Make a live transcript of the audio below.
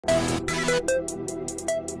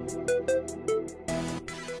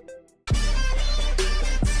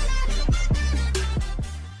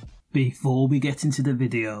Before we get into the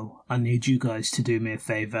video, I need you guys to do me a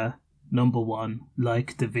favour. Number 1,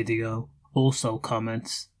 like the video. Also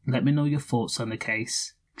comment. Let me know your thoughts on the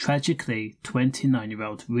case. Tragically,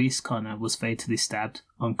 29-year-old Reece Connor was fatally stabbed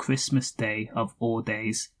on Christmas Day of all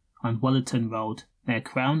days on Wollaton Road near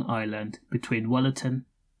Crown Island between Wollaton,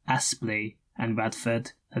 Aspley and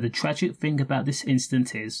Radford. Now the tragic thing about this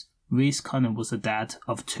incident is Reece Connor was a dad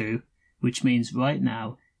of 2, which means right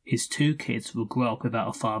now his 2 kids will grow up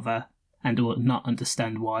without a father and will not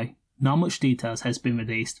understand why. Not much details has been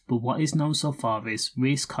released, but what is known so far is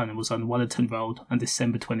Reece Connor was on Wollaton Road on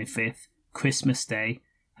December 25th, Christmas Day,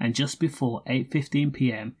 and just before 8:15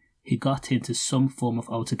 PM he got into some form of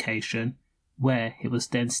altercation, where he was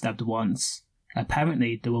then stabbed once.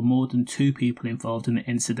 Apparently there were more than 2 people involved in the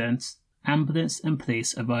incident. Ambulance and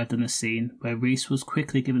police arrived on the scene, where Reece was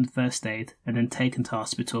quickly given first aid and then taken to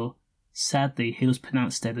hospital. Sadly, he was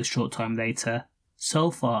pronounced dead a short time later.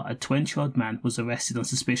 So far, a 20-year-old man was arrested on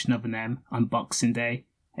suspicion of an M on Boxing Day.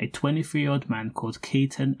 A 23-year-old man called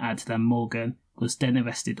Keaton Adlan Morgan was then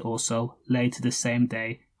arrested also, later the same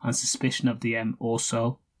day, on suspicion of the M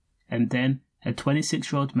also. And then, a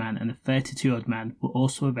 26-year-old man and a 32-year-old man were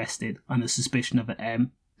also arrested on a suspicion of an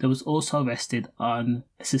M. They was also arrested on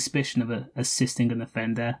a suspicion of assisting an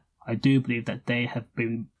offender. I do believe that they have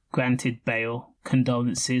been granted bail.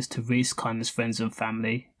 Condolences to Reece Connor's friends and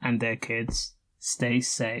family and their kids. Stay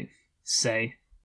safe.